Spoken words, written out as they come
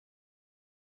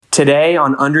Today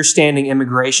on Understanding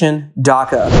Immigration,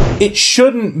 DACA. It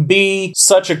shouldn't be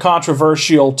such a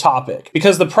controversial topic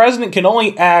because the president can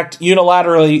only act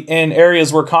unilaterally in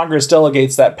areas where Congress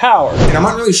delegates that power. And I'm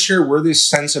not really sure where this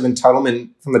sense of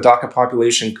entitlement from the DACA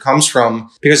population comes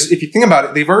from, because if you think about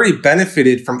it, they've already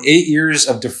benefited from 8 years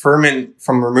of deferment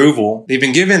from removal. They've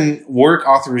been given work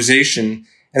authorization,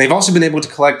 and they've also been able to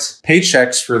collect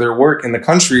paychecks for their work in the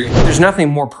country. There's nothing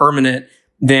more permanent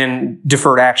than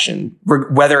deferred action,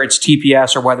 whether it's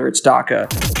TPS or whether it's DACA.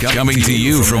 Coming to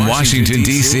you from Washington,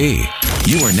 D.C.,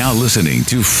 you are now listening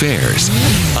to FAIR's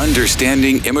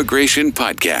Understanding Immigration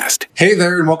Podcast. Hey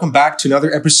there, and welcome back to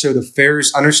another episode of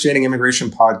FAIR's Understanding Immigration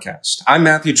Podcast. I'm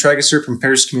Matthew Tragesser from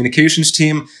FAIR's communications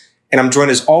team, and I'm joined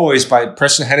as always by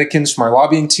Preston Hedekins from our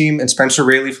lobbying team and Spencer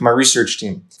Raley from our research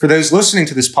team. For those listening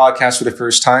to this podcast for the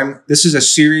first time, this is a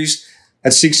series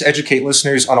that seeks to educate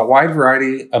listeners on a wide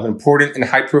variety of important and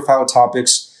high-profile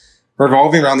topics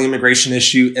revolving around the immigration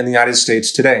issue in the United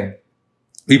States today.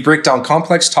 We break down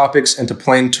complex topics into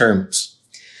plain terms.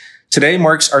 Today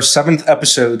marks our 7th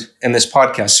episode in this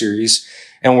podcast series,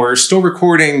 and we're still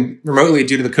recording remotely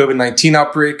due to the COVID-19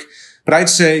 outbreak, but I'd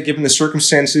say, given the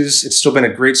circumstances, it's still been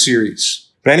a great series.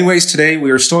 But anyways, today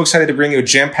we are still excited to bring you a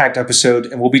jam-packed episode,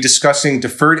 and we'll be discussing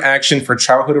Deferred Action for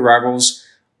Childhood Arrivals,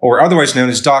 or otherwise known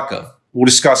as DACA. We'll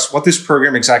discuss what this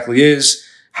program exactly is,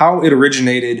 how it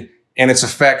originated, and its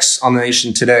effects on the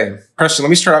nation today. Preston, let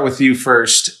me start out with you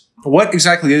first. What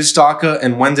exactly is DACA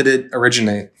and when did it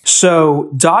originate?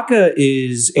 So DACA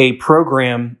is a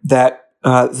program that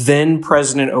then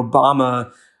President Obama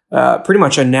pretty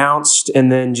much announced and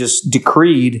then just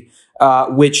decreed,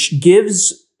 which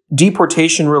gives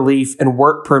deportation relief and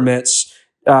work permits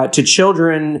to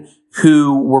children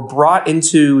who were brought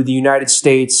into the United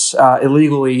States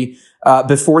illegally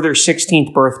before their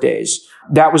 16th birthdays.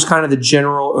 That was kind of the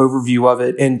general overview of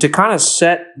it. And to kind of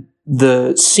set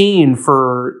the scene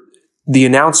for the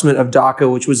announcement of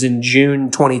DACA, which was in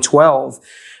June 2012,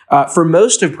 for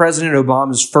most of President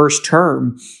Obama's first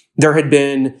term, there had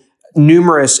been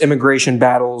numerous immigration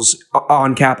battles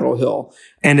on Capitol Hill.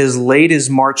 And as late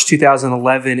as March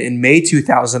 2011 and May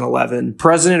 2011,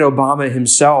 President Obama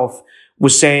himself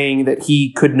was saying that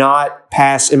he could not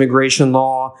pass immigration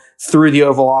law through the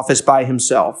Oval Office by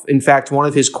himself. In fact, one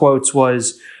of his quotes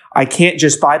was, "I can't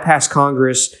just bypass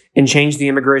Congress and change the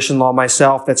immigration law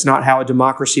myself. That's not how a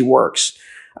democracy works."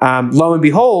 Lo and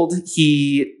behold,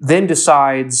 he then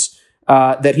decides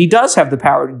that he does have the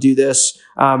power to do this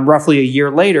roughly a year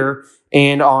later.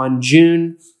 And on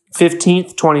June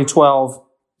 15th, 2012,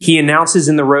 he announces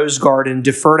in the Rose Garden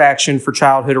Deferred Action for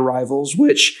Childhood Arrivals,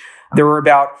 which there were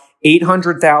about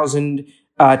 800,000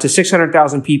 to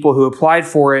 600,000 people who applied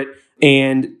for it.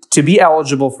 And to be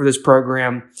eligible for this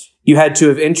program, you had to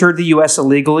have entered the U.S.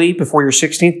 illegally before your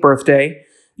 16th birthday.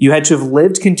 You had to have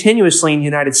lived continuously in the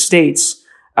United States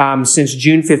since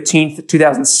June 15th,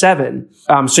 2007.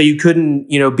 So you couldn't,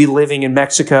 be living in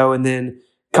Mexico and then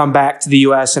come back to the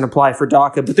U.S. and apply for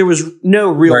DACA. But there was no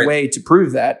real way to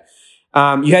prove that.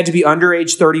 You had to be under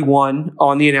age 31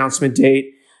 on the announcement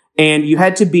date, and you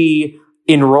had to be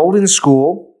enrolled in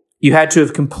school. You had to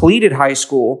have completed high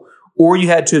school, or you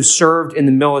had to have served in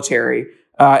the military,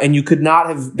 and you could not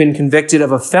have been convicted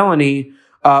of a felony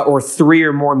or 3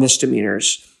 or more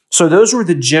misdemeanors. So those were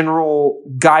the general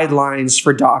guidelines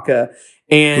for DACA.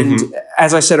 And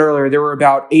as I said earlier, there were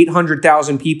about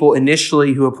 800,000 people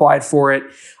initially who applied for it,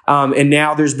 and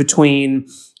now there's between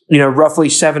roughly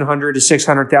 700 to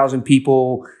 600,000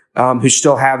 people who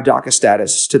still have DACA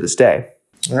status to this day.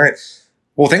 All right.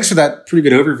 Well, thanks for that pretty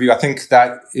good overview. I think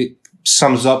that it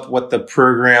sums up what the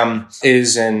program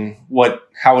is and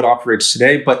how it operates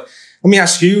today. But let me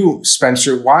ask you,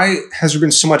 Spencer, why has there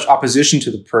been so much opposition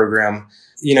to the program?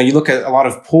 You look at a lot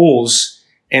of polls,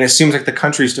 and it seems like the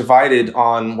country's divided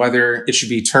on whether it should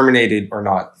be terminated or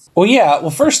not. Well, yeah.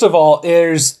 Well, first of all,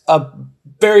 there's a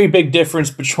very big difference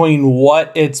between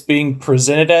what it's being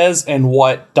presented as and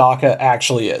what DACA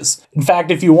actually is. In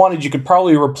fact, if you wanted, you could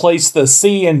probably replace the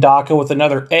C in DACA with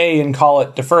another A and call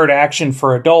it Deferred Action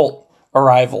for Adult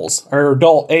Arrivals or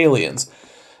Adult Aliens.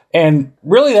 And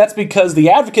really that's because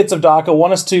the advocates of DACA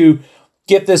want us to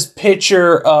get this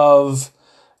picture of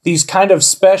these kind of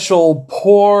special,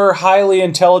 poor, highly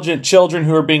intelligent children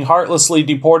who are being heartlessly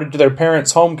deported to their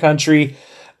parents' home country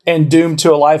and doomed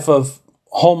to a life of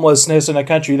homelessness in a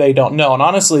country they don't know. And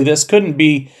honestly, this couldn't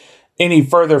be any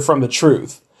further from the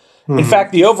truth. In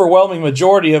fact, the overwhelming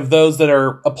majority of those that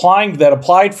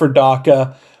applied for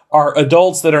DACA are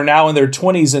adults that are now in their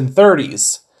 20s and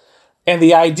 30s. And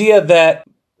the idea that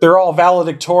they're all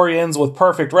valedictorians with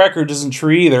perfect records isn't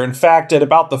true either. In fact, at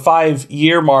about the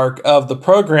 5-year mark of the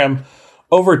program,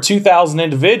 over 2,000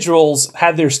 individuals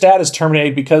had their status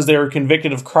terminated because they were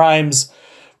convicted of crimes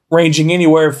ranging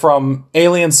anywhere from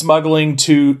alien smuggling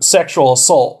to sexual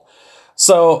assault.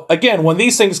 So again, when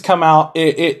these things come out,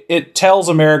 it tells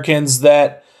Americans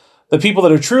that the people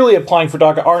that are truly applying for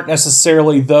DACA aren't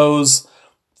necessarily those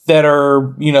that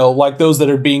are, like those that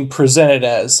are being presented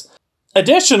as.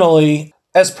 Additionally,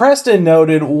 as Preston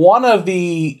noted, one of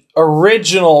the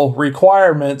original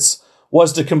requirements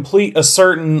was to complete a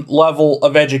certain level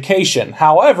of education.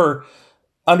 However,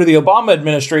 under the Obama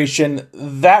administration,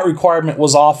 that requirement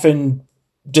was often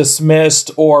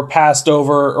dismissed or passed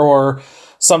over, or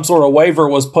some sort of waiver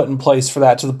was put in place for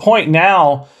that, to the point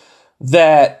now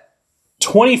that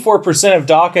 24%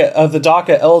 of the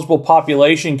DACA eligible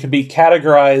population could be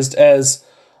categorized as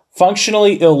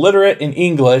functionally illiterate in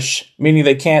English, meaning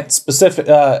they can't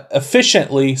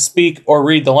efficiently speak or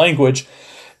read the language,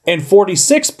 and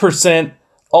 46%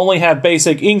 only have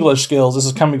basic English skills. This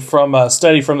is coming from a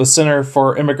study from the Center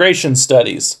for Immigration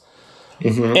Studies.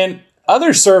 Mm-hmm. And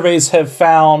other surveys have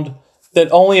found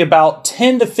that only about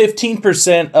 10 to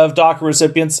 15% of DACA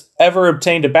recipients ever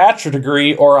obtained a bachelor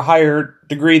degree or a higher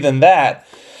degree than that,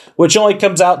 which only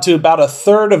comes out to about a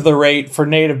third of the rate for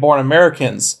native-born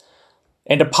Americans.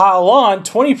 And to pile on,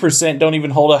 20% don't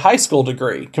even hold a high school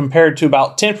degree, compared to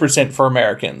about 10% for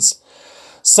Americans.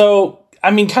 So,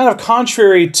 kind of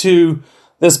contrary to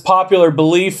this popular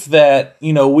belief that,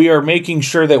 we are making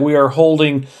sure that we are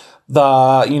holding the,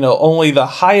 only the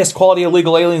highest quality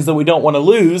illegal aliens that we don't want to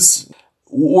lose,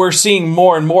 we're seeing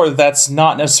more and more that that's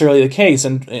not necessarily the case.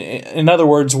 And in other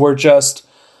words, we're just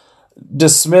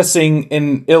dismissing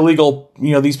an illegal,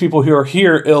 these people who are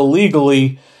here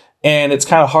illegally, and it's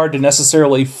kind of hard to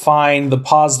necessarily find the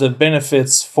positive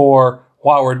benefits for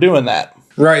why we're doing that.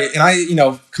 Right. And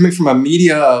I, coming from a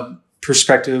media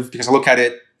perspective, because I look at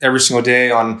it every single day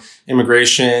on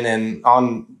immigration and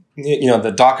on,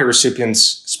 the DACA recipients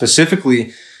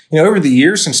specifically, over the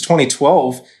years since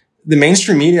 2012, the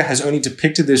mainstream media has only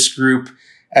depicted this group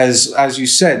as you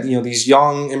said, these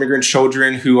young immigrant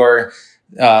children who are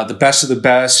the best of the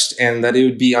best, and that it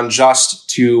would be unjust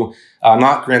to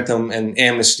not grant them an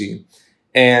amnesty.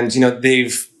 And,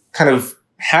 they've kind of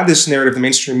had this narrative, the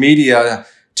mainstream media,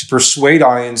 to persuade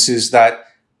audiences that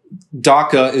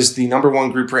DACA is the number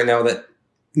one group right now that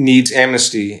needs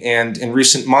amnesty. And in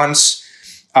recent months,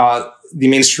 the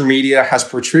mainstream media has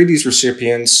portrayed these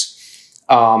recipients,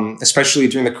 especially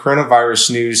during the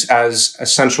coronavirus news, as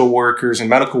essential workers and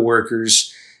medical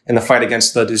workers in the fight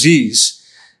against the disease.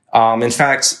 In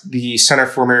fact, the Center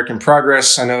for American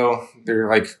Progress, I know they're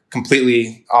like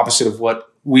completely opposite of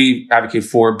what we advocate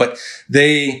for, but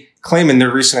they claim in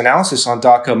their recent analysis on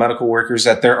DACA medical workers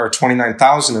that there are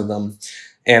 29,000 of them,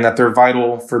 and that they're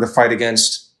vital for the fight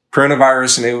against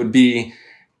coronavirus. And it would be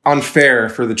unfair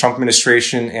for the Trump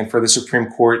administration and for the Supreme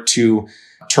Court to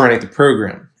terminate the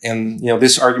program. And,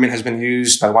 this argument has been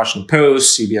used by the Washington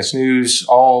Post, CBS News,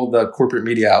 all the corporate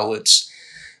media outlets.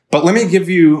 But let me give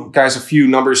you guys a few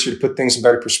numbers here to put things in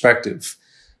better perspective.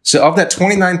 So of that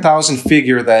 29,000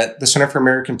 figure that the Center for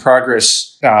American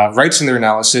Progress writes in their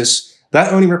analysis,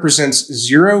 that only represents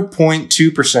 0.2%.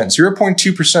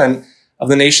 0.2% of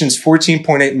the nation's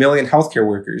 14.8 million healthcare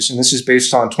workers. And this is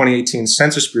based on 2018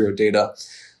 Census Bureau data.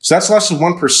 So that's less than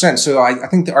 1%. So I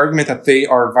think the argument that they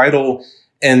are vital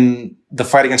in the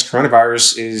fight against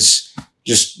coronavirus is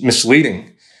just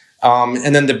misleading.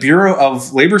 And then the Bureau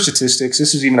of Labor Statistics,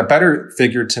 this is even a better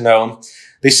figure to know.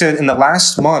 They said in the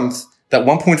last month that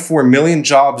 1.4 million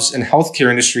jobs in healthcare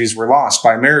industries were lost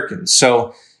by Americans.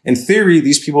 So in theory,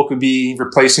 these people could be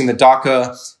replacing the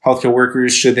DACA healthcare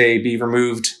workers should they be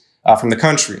removed from the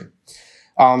country.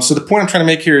 So the point I'm trying to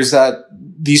make here is that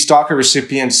these DACA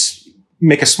recipients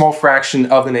make a small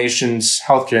fraction of the nation's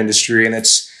healthcare industry, and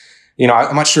it's,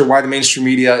 I'm not sure why the mainstream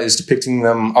media is depicting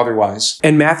them otherwise.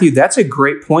 And Matthew, that's a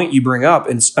great point you bring up.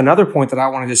 And another point that I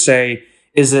wanted to say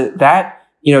is that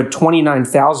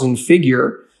 29,000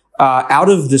 figure, out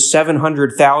of the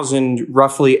 700,000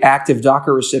 roughly active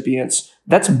DACA recipients,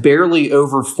 that's barely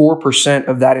over 4%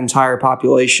 of that entire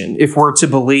population, if we're to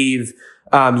believe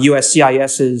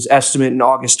USCIS's estimate in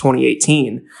August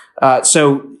 2018.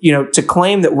 So, to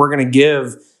claim that we're going to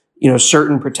give,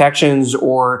 certain protections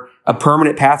or a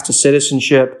permanent path to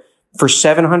citizenship for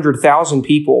 700,000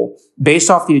 people based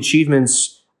off the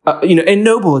achievements, and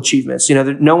noble achievements,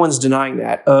 no one's denying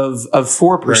that, of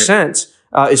 4%.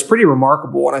 Right. Is pretty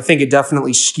remarkable, and I think it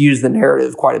definitely skews the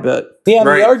narrative quite a bit. Yeah,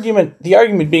 right. The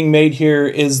argument being made here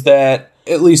is that,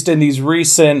 at least in these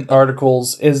recent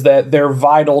articles, is that they're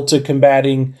vital to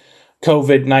combating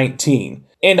COVID-19.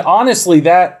 And honestly,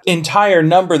 that entire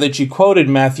number that you quoted,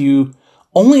 Matthew,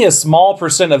 only a small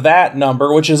percent of that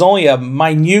number, which is only a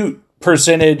minute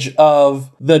percentage of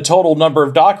the total number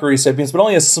of DACA recipients, but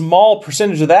only a small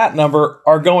percentage of that number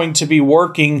are going to be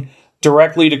working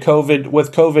directly to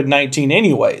COVID-19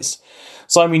 anyways.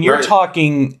 So, I mean, you're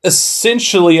talking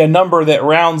essentially a number that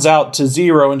rounds out to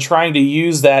zero and trying to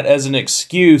use that as an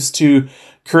excuse to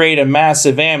create a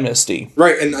massive amnesty.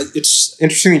 Right. And it's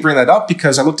interesting you bring that up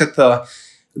because I looked at the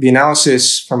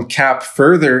analysis from CAP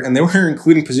further, and they were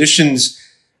including positions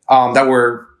that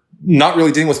were not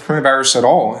really dealing with coronavirus at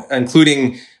all,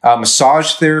 including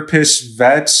massage therapists,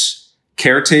 vets,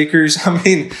 caretakers. I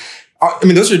mean,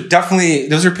 those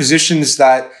are positions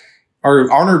that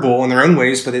are honorable in their own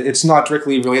ways, but it's not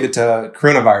directly related to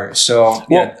coronavirus. So,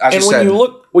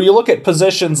 when you look at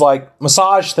positions like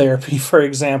massage therapy, for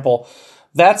example,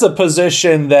 that's a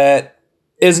position that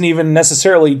isn't even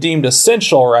necessarily deemed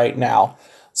essential right now.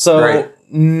 So,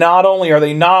 not only are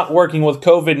they not working with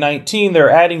COVID-19, they're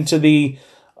adding to the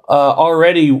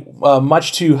already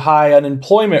much too high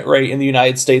unemployment rate in the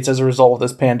United States as a result of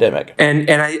this pandemic. And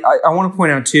I want to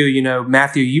point out too,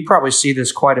 Matthew, you probably see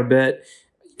this quite a bit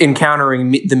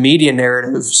encountering the media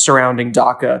narrative surrounding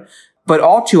DACA, but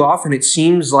all too often it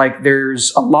seems like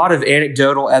there's a lot of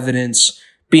anecdotal evidence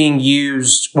being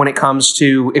used when it comes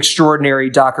to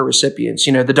extraordinary DACA recipients.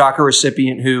 The DACA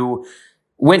recipient who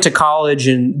went to college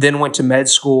and then went to med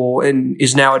school and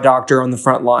is now a doctor on the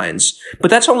front lines.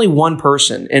 But that's only one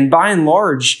person. And by and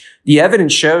large, the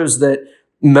evidence shows that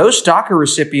most DACA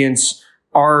recipients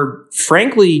are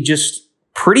frankly just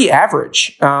pretty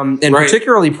average, and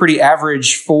particularly pretty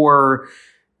average for,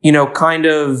 kind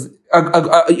of,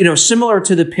 similar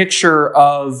to the picture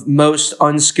of most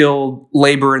unskilled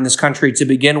labor in this country to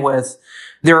begin with.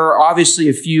 There are obviously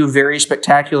a few very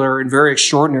spectacular and very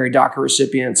extraordinary DACA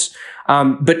recipients.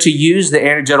 But to use the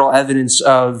anecdotal evidence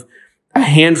of a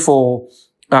handful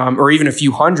or even a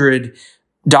few hundred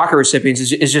DACA recipients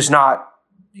is just not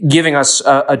giving us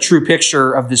a true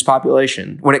picture of this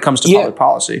population when it comes to public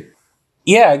policy.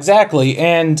 Yeah, exactly.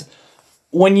 And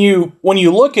when you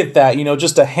look at that,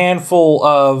 just a handful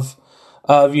of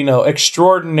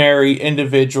extraordinary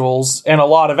individuals and a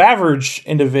lot of average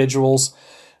individuals,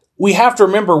 we have to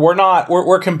remember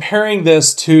we're comparing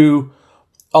this to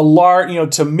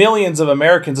to millions of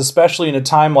Americans, especially in a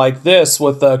time like this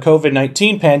with the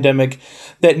COVID-19 pandemic,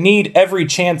 that need every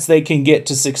chance they can get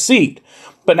to succeed.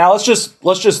 But now let's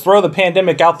just throw the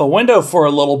pandemic out the window for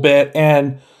a little bit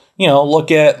and look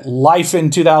at life in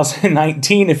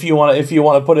 2019 if you want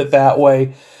to put it that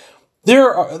way.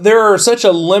 There are such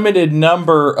a limited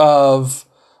number of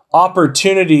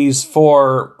opportunities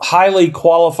for highly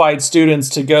qualified students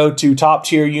to go to top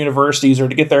tier universities or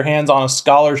to get their hands on a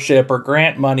scholarship or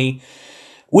grant money.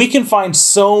 We can find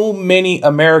so many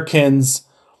Americans,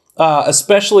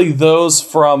 especially those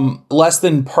from less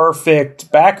than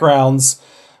perfect backgrounds,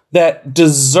 that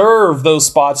deserve those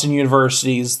spots in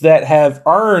universities, that have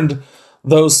earned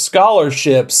those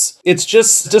scholarships. It's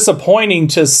just disappointing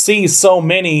to see so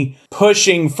many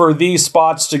pushing for these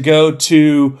spots to go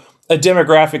to a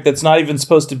demographic that's not even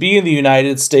supposed to be in the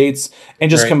United States,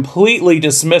 and just completely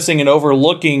dismissing and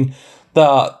overlooking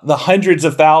the hundreds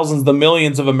of thousands, the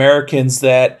millions of Americans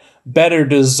that better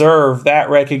deserve that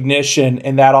recognition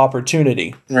and that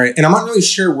opportunity. Right. And I'm not really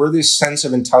sure where this sense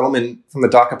of entitlement from the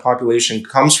DACA population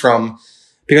comes from,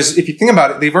 because if you think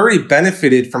about it, they've already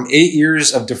benefited from 8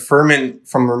 years of deferment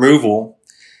from removal.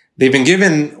 They've been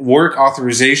given work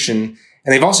authorization,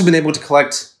 and they've also been able to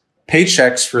collect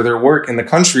paychecks for their work in the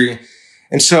country.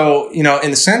 And so, in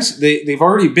a sense, they've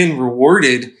already been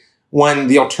rewarded when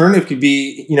the alternative could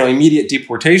be, immediate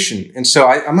deportation. And so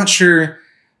I'm not sure.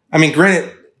 I mean,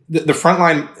 granted, the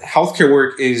frontline healthcare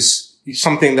work is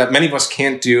something that many of us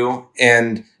can't do,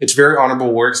 and it's very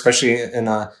honorable work, especially in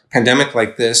a pandemic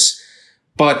like this.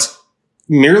 But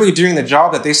merely doing the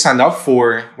job that they signed up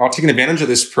for while taking advantage of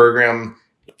this program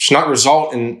should not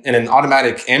result in an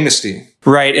automatic amnesty.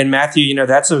 Right. And Matthew,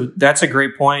 that's a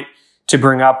great point to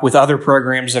bring up with other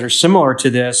programs that are similar to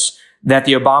this, that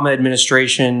the Obama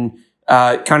administration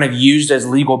kind of used as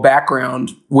legal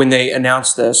background when they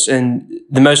announced this. And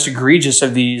the most egregious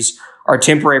of these are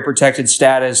temporary protected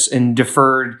status and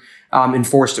deferred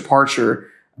enforced departure,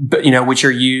 but, which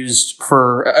are used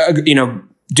for,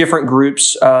 different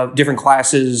groups of different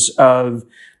classes of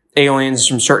aliens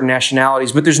from certain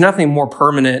nationalities. But there's nothing more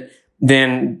permanent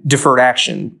than deferred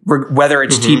action, whether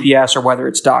it's TPS or whether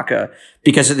it's DACA,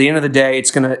 because at the end of the day,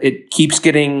 it keeps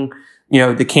getting,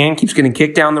 the can keeps getting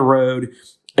kicked down the road,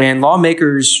 and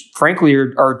lawmakers, frankly,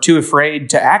 are too afraid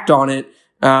to act on it.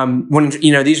 When,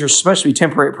 these are supposed to be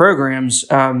temporary programs,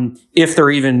 if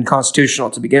they're even constitutional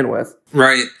to begin with.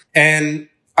 Right. And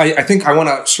I think I want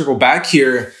to circle back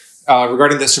here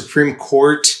regarding the Supreme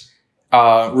Court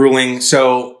ruling.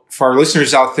 So for our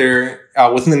listeners out there,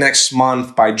 within the next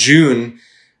month, by June,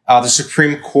 the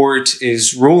Supreme Court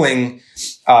is ruling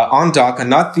on DACA,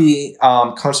 not the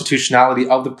constitutionality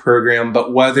of the program,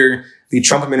 but whether the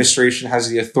Trump administration has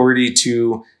the authority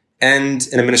to end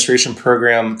an administration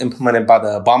program implemented by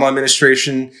the Obama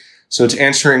administration. So it's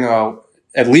answering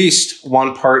at least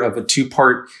one part of a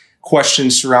two-part question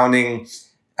surrounding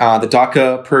the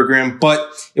DACA program,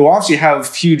 but it will obviously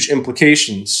have huge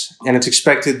implications. And it's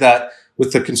expected that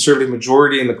with the conservative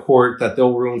majority in the court, that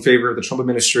they'll rule in favor of the Trump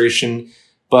administration.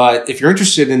 But if you're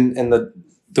interested in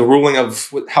the ruling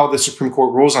of how the Supreme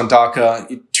Court rules on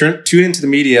DACA, tune into the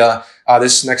media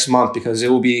this next month, because it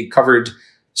will be covered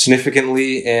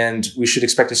significantly, and we should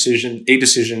expect a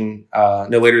decision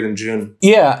no later than June.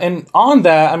 Yeah, and on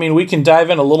that, I mean, we can dive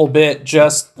in a little bit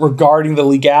just regarding the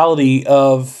legality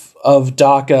of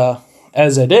DACA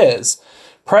as it is.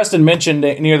 Preston mentioned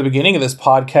near the beginning of this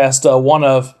podcast one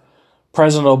of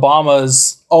President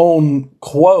Obama's own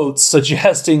quotes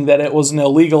suggesting that it was it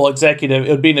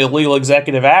would be an illegal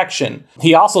executive action.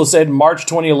 He also said in March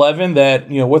 2011 that,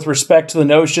 with respect to the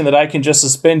notion that I can just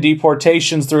suspend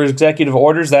deportations through executive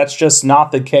orders, that's just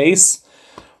not the case.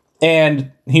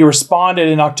 And he responded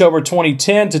in October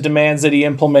 2010 to demands that he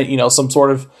implement, some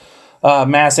sort of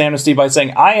mass amnesty by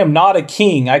saying, I am not a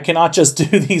king. I cannot just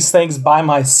do these things by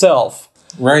myself.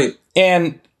 Right.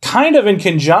 And kind of in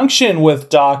conjunction with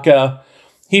DACA,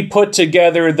 he put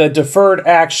together the Deferred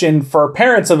Action for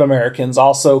Parents of Americans,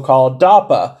 also called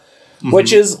DAPA,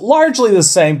 which is largely the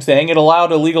same thing. It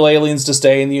allowed illegal aliens to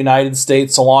stay in the United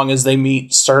States so long as they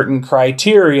meet certain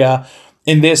criteria.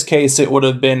 In this case, it would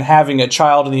have been having a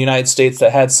child in the United States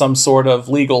that had some sort of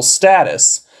legal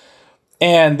status.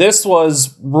 And this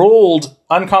was ruled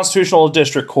unconstitutional in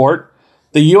district court.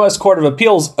 The U.S. Court of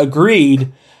Appeals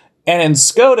agreed. And in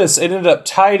SCOTUS, it ended up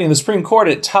tied in the Supreme Court.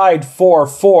 It tied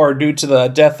 4-4 due to the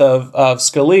death of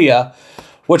Scalia,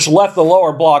 which left the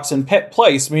lower blocks in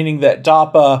place, meaning that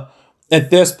DAPA at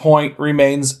this point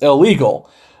remains illegal.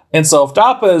 And so if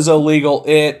DAPA is illegal,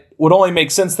 it would only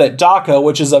make sense that DACA,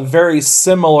 which is a very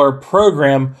similar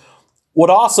program,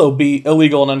 would also be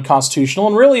illegal and unconstitutional.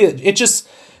 And really,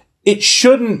 it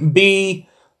shouldn't be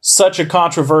such a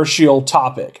controversial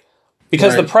topic.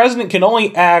 Because the president can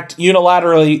only act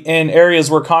unilaterally in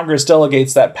areas where Congress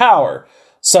delegates that power,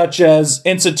 such as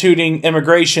instituting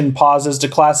immigration pauses to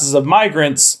classes of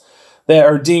migrants that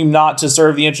are deemed not to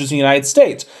serve the interests of the United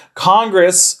States.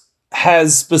 Congress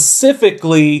has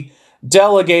specifically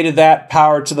delegated that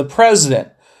power to the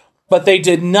president, but they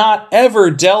did not ever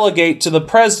delegate to the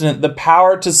president the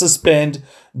power to suspend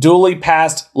duly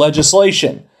passed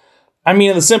legislation. I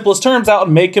mean, in the simplest terms, that would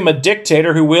make him a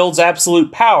dictator who wields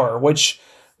absolute power, which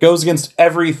goes against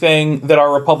everything that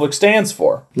our republic stands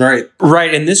for. Right.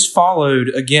 Right. And this followed,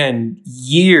 again,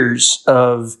 years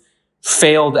of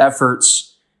failed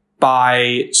efforts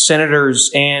by senators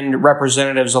and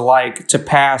representatives alike to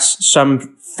pass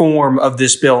some form of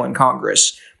this bill in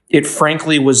Congress. It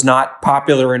frankly was not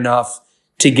popular enough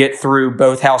to get through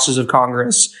both houses of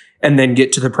Congress and then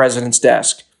get to the president's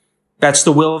desk. That's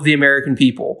the will of the American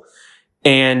people.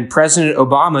 And President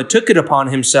Obama took it upon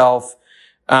himself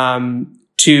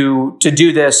to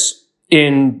do this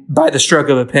by the stroke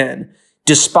of a pen,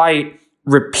 despite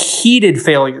repeated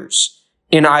failures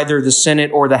in either the Senate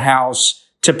or the House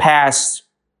to pass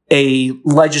a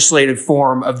legislative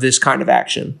form of this kind of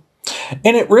action.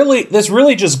 And this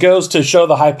really just goes to show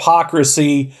the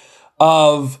hypocrisy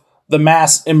of the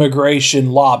mass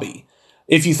immigration lobby.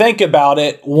 If you think about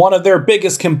it, one of their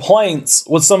biggest complaints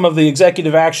with some of the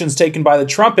executive actions taken by the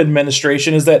Trump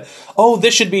administration is that,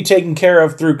 this should be taken care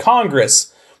of through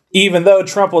Congress, even though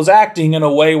Trump was acting in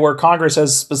a way where Congress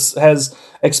has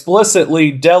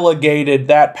explicitly delegated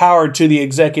that power to the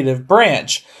executive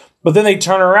branch. But then they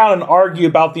turn around and argue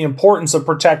about the importance of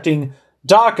protecting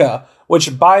DACA,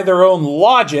 which by their own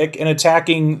logic in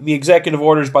attacking the executive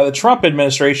orders by the Trump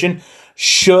administration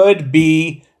should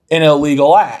be an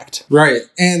illegal act. Right.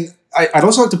 And I'd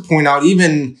also like to point out,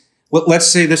 even let's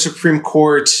say the Supreme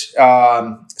Court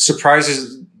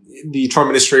surprises the Trump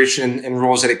administration and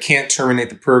rules that it can't terminate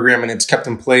the program and it's kept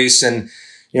in place. And,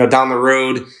 down the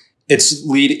road,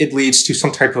 it leads to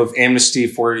some type of amnesty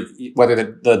for whether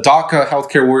the DACA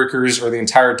healthcare workers or the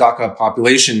entire DACA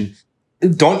population.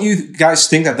 Don't you guys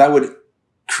think that would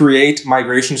create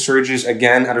migration surges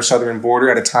again at our southern border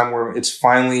at a time where it's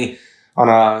finally on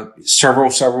a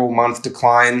several month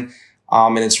decline,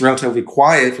 and it's relatively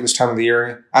quiet for this time of the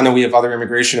year? I know we have other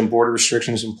immigration and border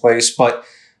restrictions in place, but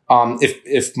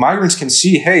if migrants can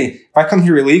see, hey, if I come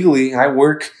here illegally and I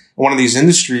work one of these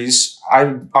industries,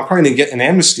 I'm probably going to get an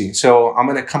amnesty. So I'm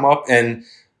going to come up and,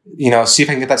 see if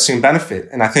I can get that same benefit.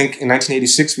 And I think in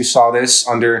 1986, we saw this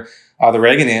under the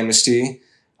Reagan amnesty.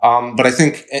 But I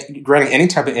think granting any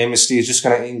type of amnesty is just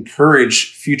going to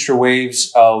encourage future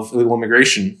waves of illegal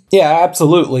immigration. Yeah,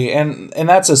 absolutely. And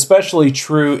that's especially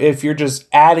true if you're just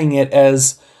adding it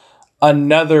as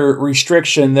another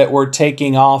restriction that we're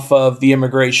taking off of the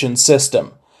immigration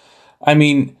system. I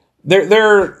mean,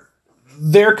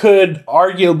 there could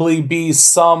arguably be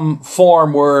some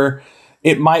form where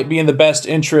it might be in the best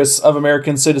interests of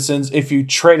American citizens if you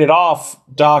traded off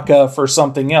DACA for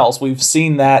something else. We've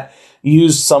seen that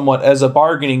used somewhat as a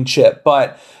bargaining chip,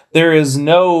 but there is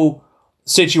no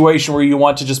situation where you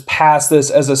want to just pass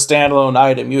this as a standalone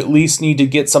item. You at least need to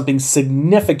get something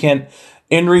significant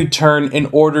in return in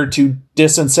order to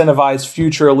disincentivize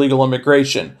future illegal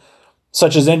immigration,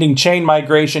 such as ending chain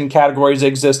migration categories that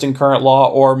exist in current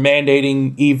law or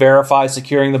mandating E-Verify,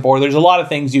 securing the border. There's a lot of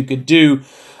things you could do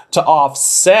to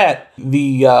offset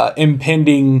the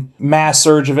impending mass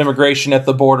surge of immigration at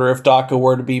the border if DACA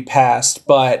were to be passed.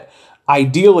 But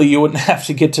ideally, you wouldn't have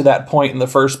to get to that point in the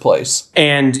first place.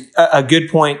 And a good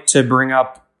point to bring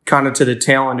up kind of to the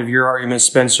tail end of your argument,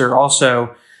 Spencer,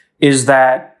 also is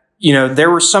that, there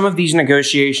were some of these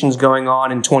negotiations going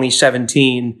on in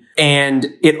 2017, and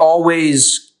it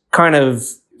always kind of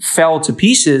fell to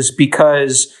pieces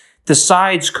because the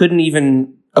sides couldn't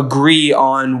even agree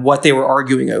on what they were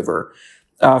arguing over.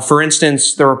 For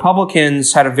instance, the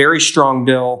Republicans had a very strong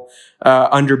bill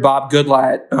under Bob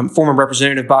Goodlatte, former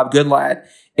Representative Bob Goodlatte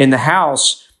in the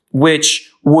House,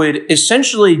 which would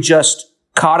essentially just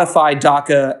codify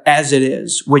DACA as it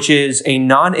is, which is a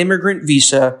non-immigrant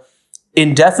visa,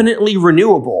 indefinitely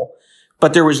renewable,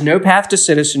 but there was no path to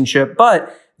citizenship,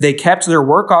 but they kept their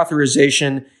work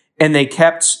authorization and they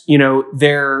kept,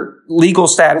 their legal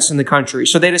status in the country.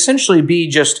 So they'd essentially be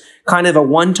just kind of a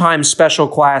one-time special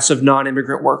class of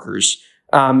non-immigrant workers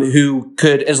who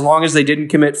could, as long as they didn't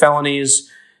commit felonies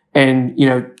and,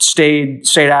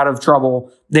 stayed out of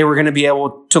trouble, they were going to be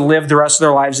able to live the rest of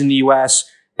their lives in the U.S.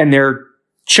 and their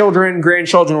children,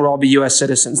 grandchildren would all be U.S.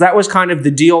 citizens. That was kind of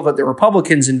the deal that the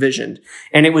Republicans envisioned.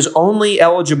 And it was only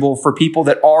eligible for people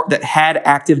that had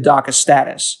active DACA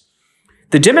status.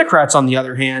 The Democrats, on the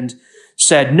other hand,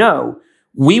 said, no,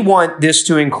 we want this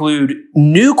to include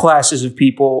new classes of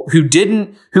people who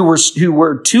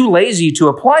were too lazy to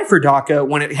apply for DACA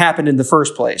when it happened in the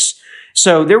first place.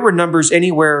 So there were numbers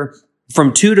anywhere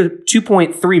from 2 to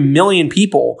 2.3 million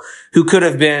people who could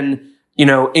have been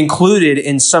included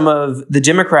in some of the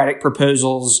Democratic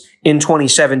proposals in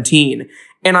 2017.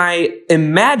 And I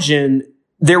imagine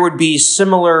there would be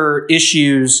similar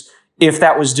issues if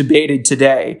that was debated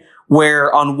today,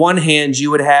 where on one hand,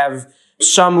 you would have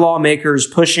some lawmakers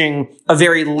pushing a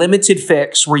very limited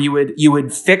fix where you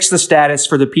would fix the status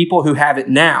for the people who have it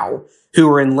now, who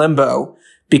are in limbo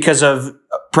because of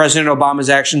President Obama's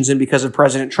actions and because of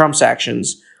President Trump's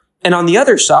actions. And on the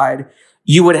other side,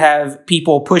 you would have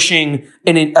people pushing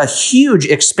a huge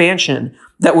expansion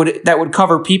that would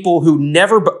cover people who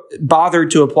never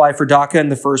bothered to apply for DACA in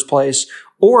the first place,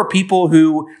 or people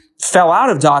who fell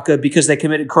out of DACA because they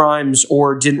committed crimes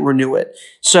or didn't renew it.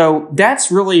 So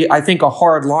that's really, I think, a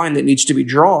hard line that needs to be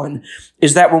drawn,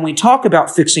 is that when we talk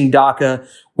about fixing DACA,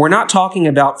 we're not talking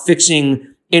about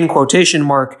fixing, in quotation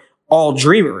mark, all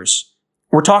dreamers.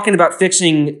 We're talking about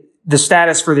fixing the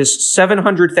status for this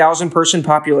 700,000 person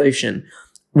population,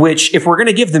 which, if we're going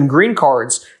to give them green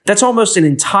cards, that's almost an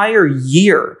entire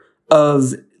year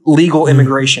of legal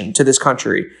immigration to this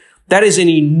country. That is an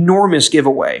enormous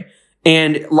giveaway.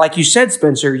 And like you said,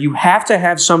 Spencer, you have to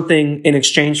have something in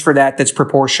exchange for that that's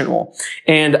proportional.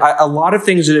 And a lot of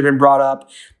things that have been brought up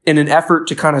in an effort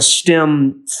to kind of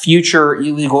stem future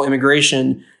illegal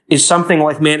immigration is something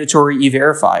like mandatory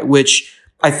E-Verify, which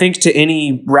I think to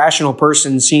any rational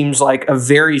person seems like a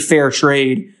very fair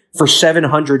trade for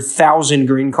 700,000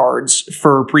 green cards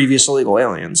for previous illegal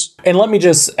aliens. And let me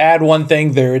just add one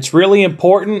thing there. It's really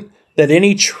important that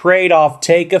any trade-off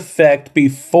take effect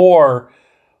before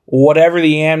whatever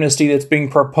the amnesty that's being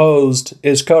proposed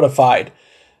is codified.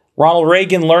 Ronald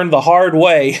Reagan learned the hard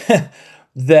way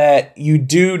that you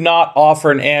do not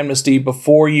offer an amnesty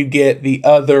before you get the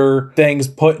other things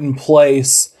put in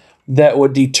place that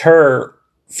would deter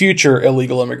future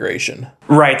illegal immigration.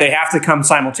 Right. They have to come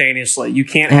simultaneously. You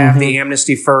can't have the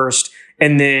amnesty first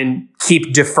and then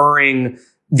keep deferring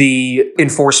the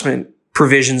enforcement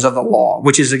provisions of the law,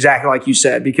 which is exactly like you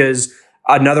said, because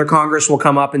another Congress will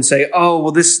come up and say, oh,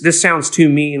 well, this sounds too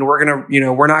mean. We're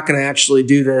not going to actually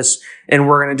do this, and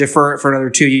we're going to defer it for another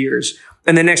 2 years.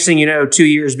 And the next thing you know, 2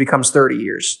 years becomes 30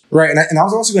 years. Right. And I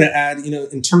was also going to add,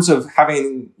 in terms of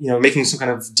having, making some kind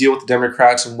of deal with the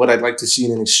Democrats, and what I'd like to see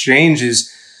in an exchange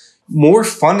is more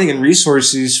funding and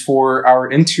resources for our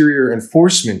interior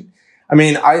enforcement. I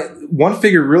mean, one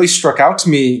figure really struck out to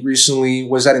me recently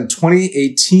was that in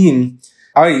 2018,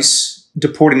 ICE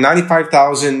deported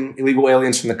 95,000 illegal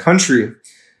aliens from the country,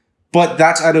 but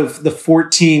that's out of the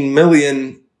 14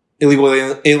 million illegal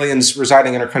aliens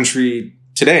residing in our country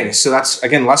today. So that's,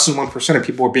 again, less than 1% of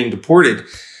people are being deported.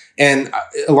 And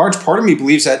a large part of me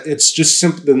believes that it's just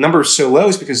simply the number is so low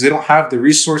is because they don't have the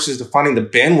resources, the funding, the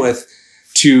bandwidth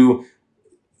to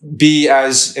be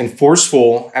as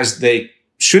enforceful as they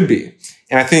should be.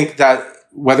 And I think that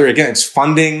whether, again, it's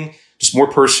funding, just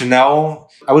more personnel,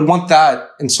 I would want that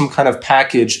in some kind of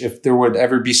package if there would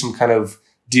ever be some kind of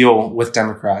deal with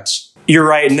Democrats. You're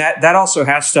right. And that also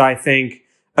has to, I think,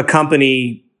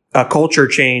 accompany a culture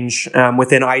change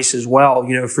within ICE as well.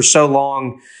 For so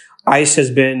long, ICE has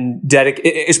been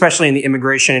dedicated, especially in the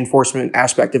immigration enforcement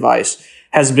aspect of ICE,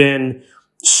 has been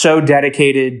so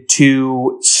dedicated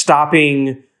to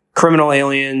stopping criminal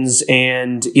aliens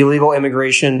and illegal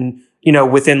immigration,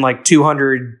 within like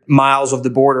 200 miles of the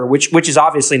border, which is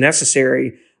obviously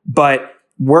necessary, but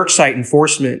worksite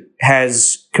enforcement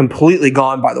has completely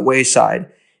gone by the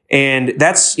wayside. And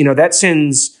that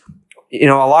sends, a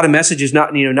lot of messages,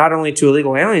 not only to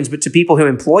illegal aliens, but to people who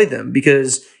employ them.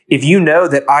 Because if you know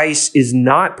that ICE is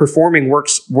not performing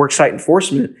worksite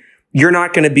enforcement, you're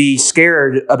not going to be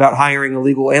scared about hiring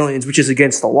illegal aliens, which is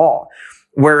against the law.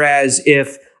 Whereas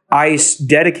if ICE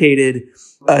dedicated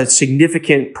a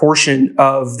significant portion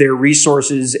of their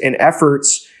resources and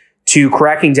efforts to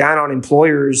cracking down on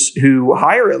employers who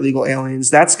hire illegal aliens,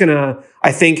 that's going to,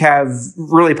 I think, have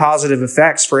really positive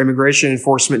effects for immigration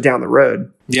enforcement down the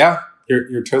road. Yeah,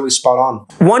 you're totally spot on.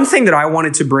 One thing that I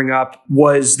wanted to bring up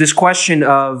was this question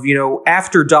of,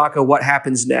 after DACA, what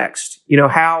happens next?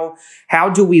 How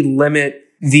do we limit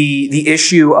the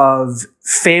issue of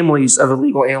families of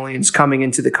illegal aliens coming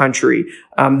into the country?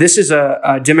 This is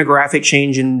a demographic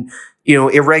change in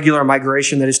irregular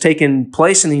migration that has taken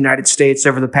place in the United States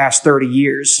over the past 30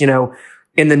 years. In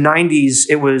the 90s,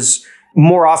 it was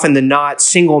more often than not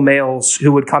single males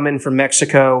who would come in from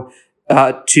Mexico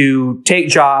to take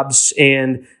jobs,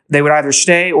 and they would either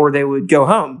stay or they would go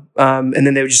home. And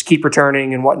then they would just keep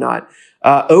returning and whatnot.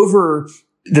 Over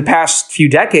the past few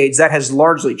decades, that has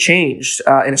largely changed.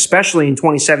 And especially in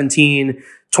 2017,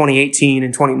 2018,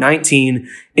 and 2019,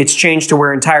 it's changed to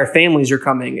where entire families are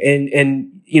coming.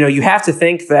 And you have to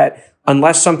think that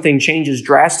unless something changes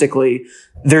drastically,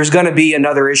 there's going to be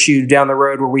another issue down the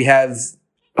road where we have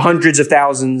hundreds of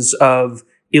thousands of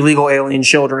illegal alien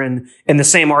children, and the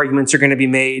same arguments are going to be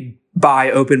made by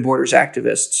open borders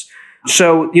activists.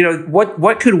 So,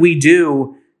 what could we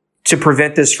do to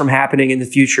prevent this from happening in the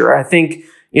future? I think,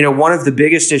 one of the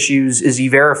biggest issues is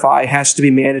E-Verify has to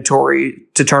be mandatory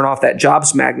to turn off that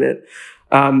jobs magnet.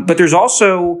 But there's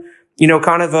also,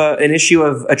 kind of an issue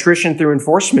of attrition through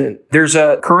enforcement. There's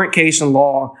a current case in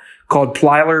law called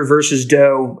Plyler versus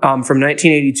Doe from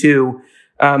 1982,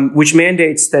 which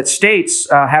mandates that states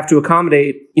have to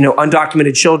accommodate,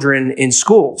 undocumented children in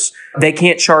schools. They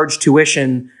can't charge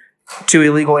tuition to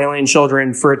illegal alien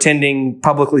children for attending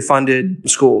publicly funded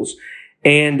schools.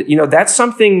 And, that's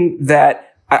something that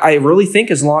I really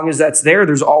think as long as that's there,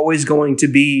 there's always going to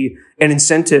be an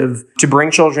incentive to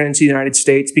bring children into the United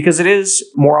States, because it is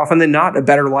more often than not a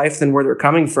better life than where they're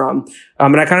coming from.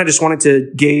 And I kind of just wanted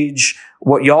to gauge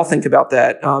what y'all think about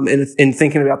that in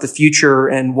thinking about the future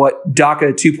and what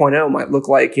DACA 2.0 might look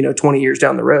like, 20 years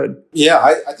down the road. Yeah,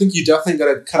 I think you definitely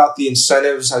got to cut out the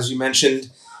incentives, as you mentioned.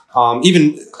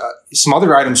 Even some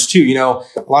other items too.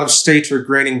 A lot of states are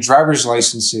granting driver's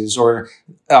licenses, or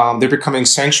they're becoming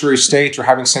sanctuary states or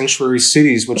having sanctuary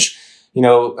cities, which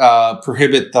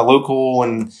prohibit the local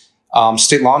and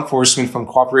state law enforcement from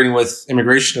cooperating with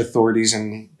immigration authorities.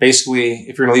 And basically,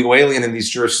 if you're an illegal alien in these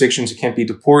jurisdictions, you can't be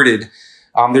deported.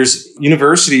 There's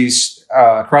universities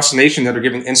across the nation that are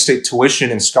giving in-state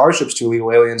tuition and scholarships to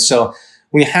illegal aliens. So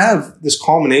when you have this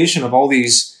culmination of all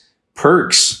these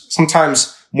perks,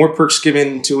 sometimes more perks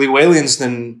given to illegal aliens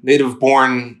than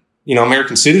native-born,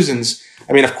 American citizens.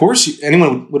 I mean, of course,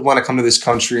 anyone would want to come to this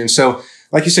country. And so,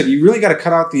 like you said, you really got to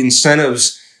cut out the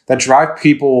incentives that drive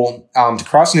people to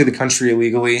cross into the country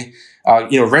illegally.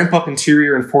 Ramp up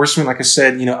interior enforcement. Like I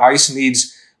said, ICE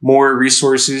needs more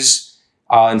resources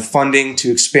and funding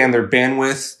to expand their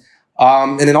bandwidth.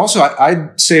 And then also,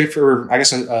 I'd say for,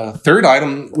 a third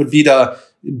item would be to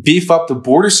beef up the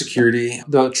border security.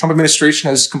 The Trump administration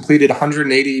has completed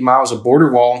 180 miles of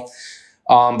border wall.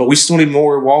 But we still need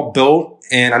more wall built.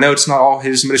 And I know it's not all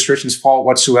his administration's fault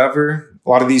whatsoever. A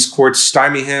lot of these courts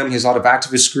stymie him. He has a lot of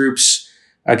activist groups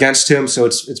against him. So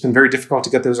it's been very difficult to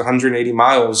get those 180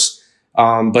 miles.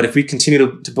 But if we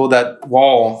continue to build that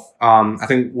wall, I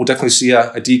think we'll definitely see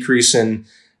a decrease in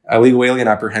illegal alien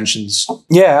apprehensions.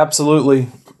 Yeah, absolutely.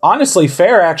 Honestly,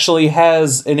 FAIR actually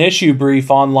has an issue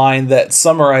brief online that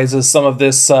summarizes some of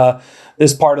this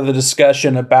this part of the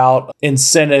discussion about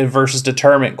incentive versus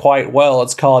deterrent quite well.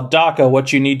 It's called DACA,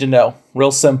 What You Need to Know.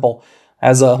 Real simple.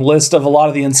 Has a list of a lot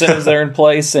of the incentives that are in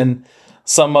place and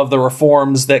some of the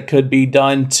reforms that could be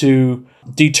done to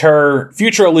deter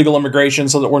future illegal immigration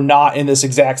so that we're not in this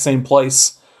exact same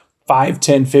place 5,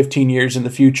 10, 15 years in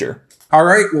the future. All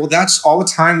right. Well, that's all the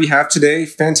time we have today.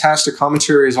 Fantastic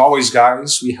commentary as always,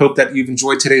 guys. We hope that you've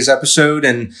enjoyed today's episode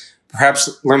and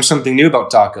perhaps learned something new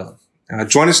about DACA.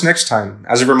 Join us next time.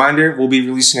 As a reminder, we'll be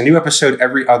releasing a new episode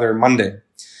every other Monday.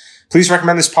 Please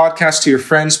recommend this podcast to your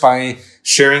friends by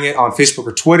sharing it on Facebook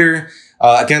or Twitter.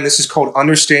 Again, this is called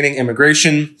Understanding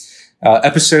Immigration.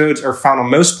 Episodes are found on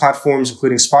most platforms,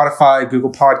 including Spotify,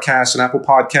 Google Podcasts, and Apple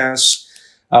Podcasts.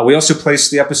 We also place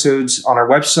the episodes on our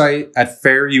website at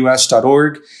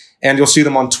fairus.org, and you'll see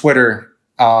them on Twitter.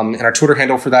 And our Twitter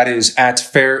handle for that is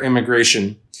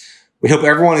 @FairImmigration. We hope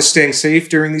everyone is staying safe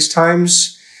during these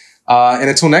times. And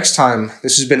until next time,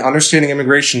 this has been Understanding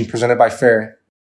Immigration presented by FAIR.